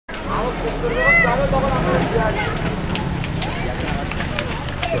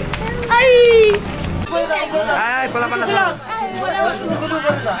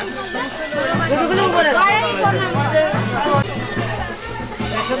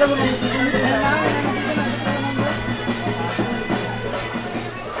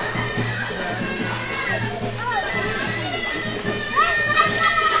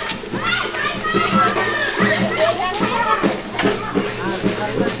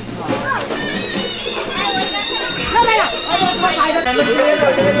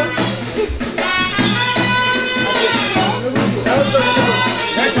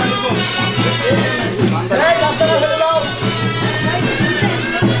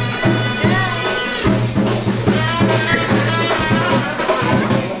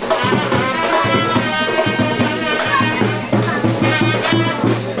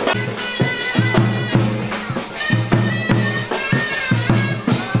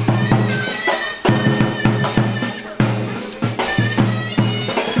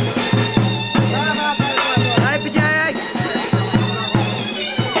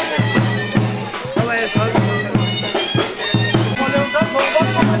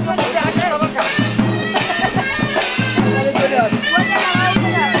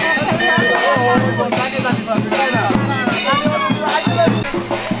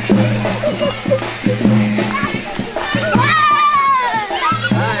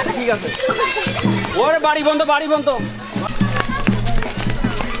ওরে বাড়ি বন্ধ বাড়ি বন্ধ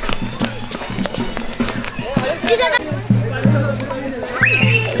Hãy subscribe cho kênh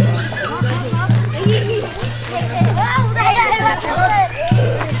Ghiền Mì Gõ để không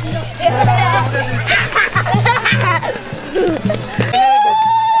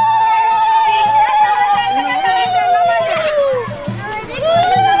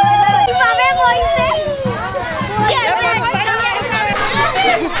bỏ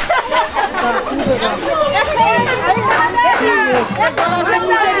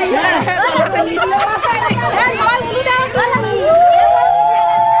lỡ những video hấp dẫn.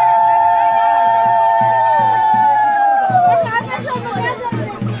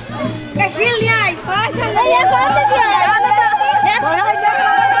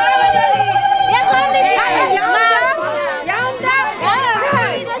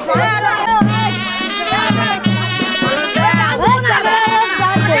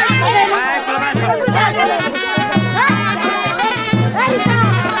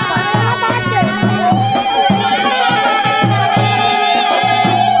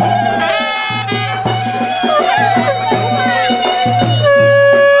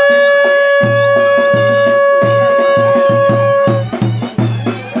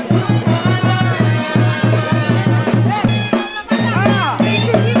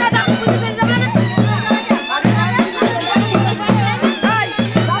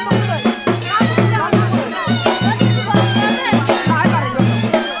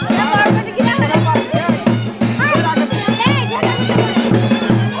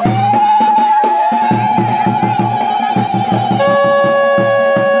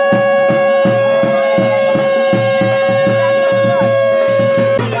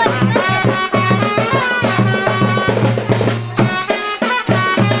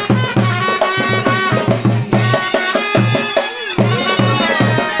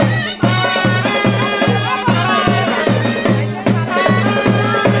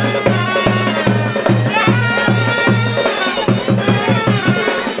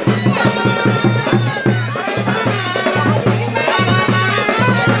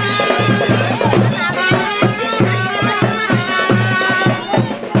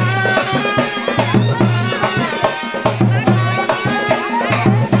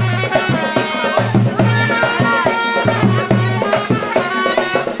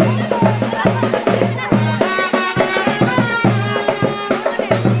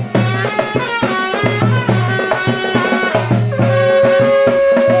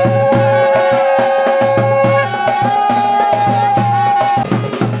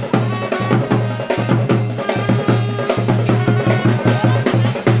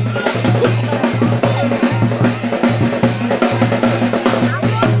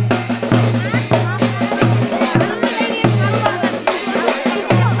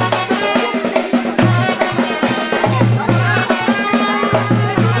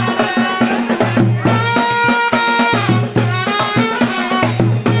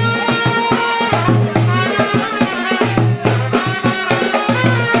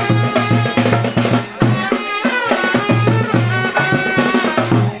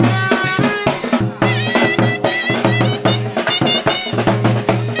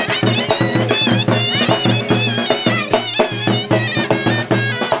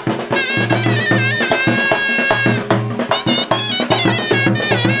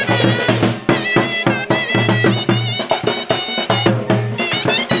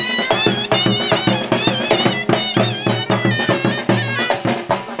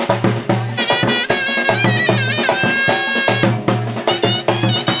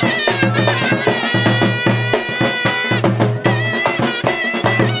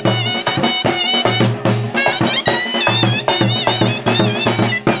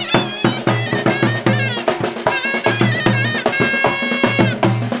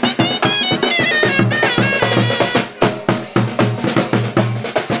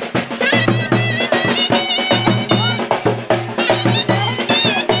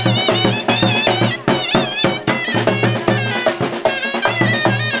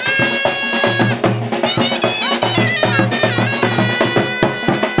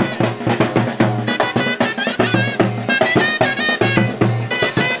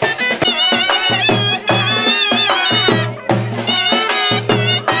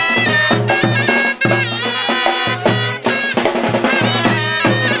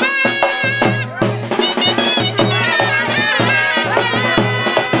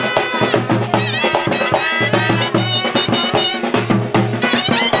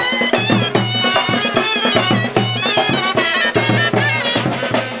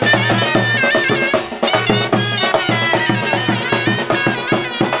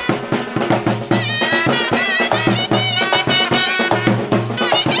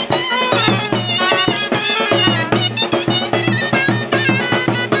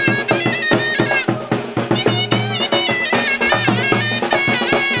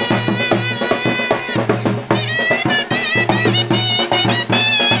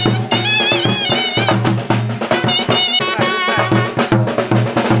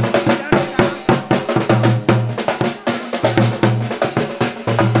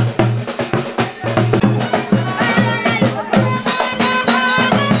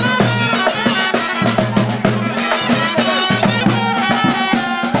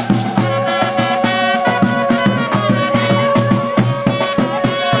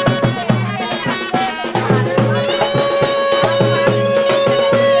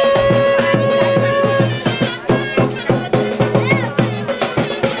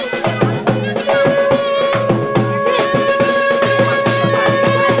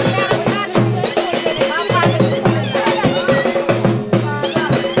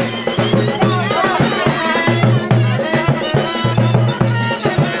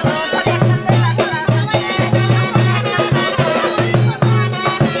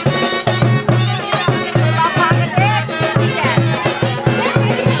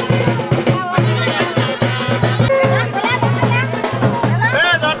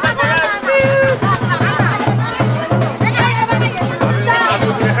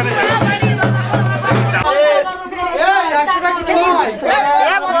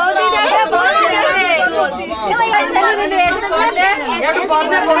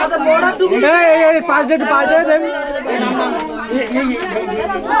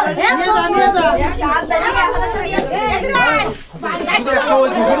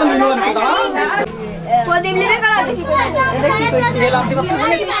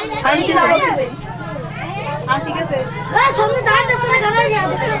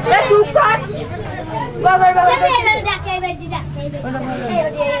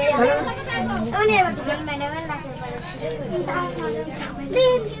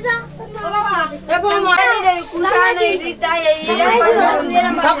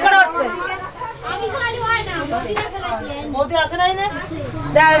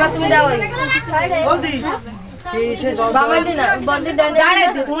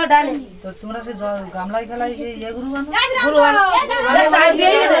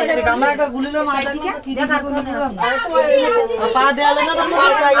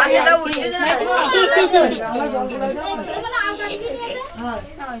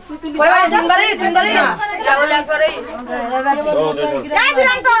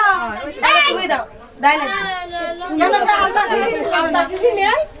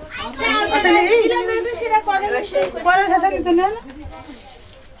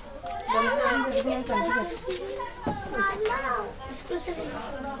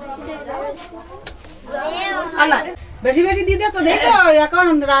 বেশি বেশি দিয়ে দিয়েছো দেখো এখন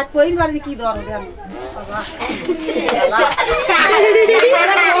রাত পরিবার কি দর হবে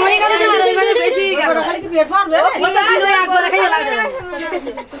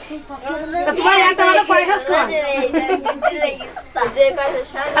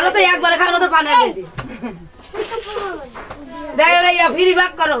একবার খাওয়ানো তো পানি ফিরি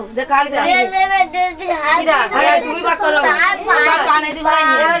ভাগ করো তুমি ভাগ করো পানি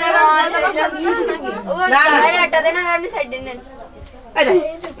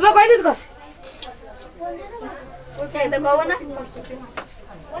তোমার কই দিস কব না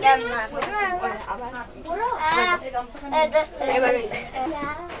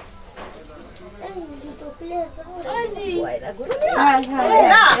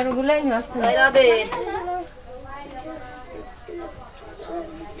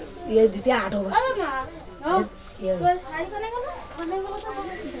দিতে আট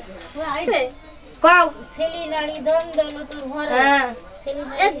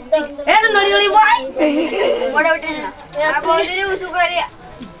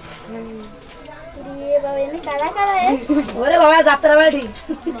বাবা যাত্রা বাড়ি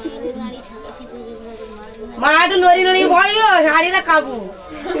মা একটু নড়ি নড়ি বললো শাড়িটা খাবো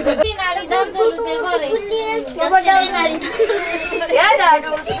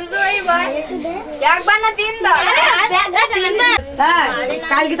একবার না তিনবার হ্যাঁ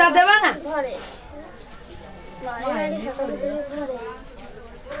কালকে তার দেবা না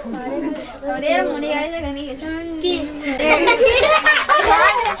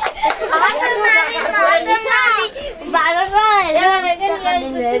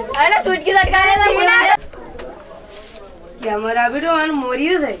ক্যামেরা ভিডিও মান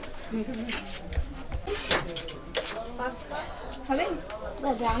মরিয়েছে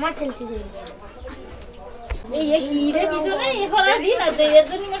আমার খেলতে যাই এই হিরে কিছু নাই এখন আর দিন আছে এর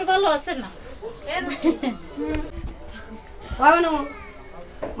জন্য আমার ভালো আছে না বাবানো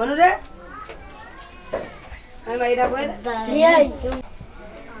মনু রে আমি মাইরা কই এই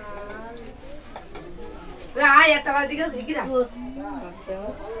রে আয় একটা বালতি করে ঝিকিরা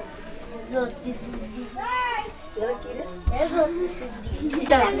জোতি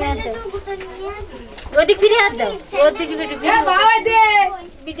ওদিক ফিরে হাত দাও ওদিক ভিডিও বাবা দে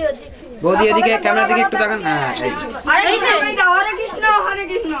ভিডিও দে বৌদি এদিকে ক্যামেরা দিকে একটু তাকান হ্যাঁ হরে কৃষ্ণ কই দাও হরে কৃষ্ণ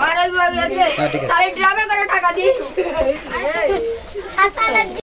আরে বাবা আছে তাই ড্রামে করে টাকা দিয়েছো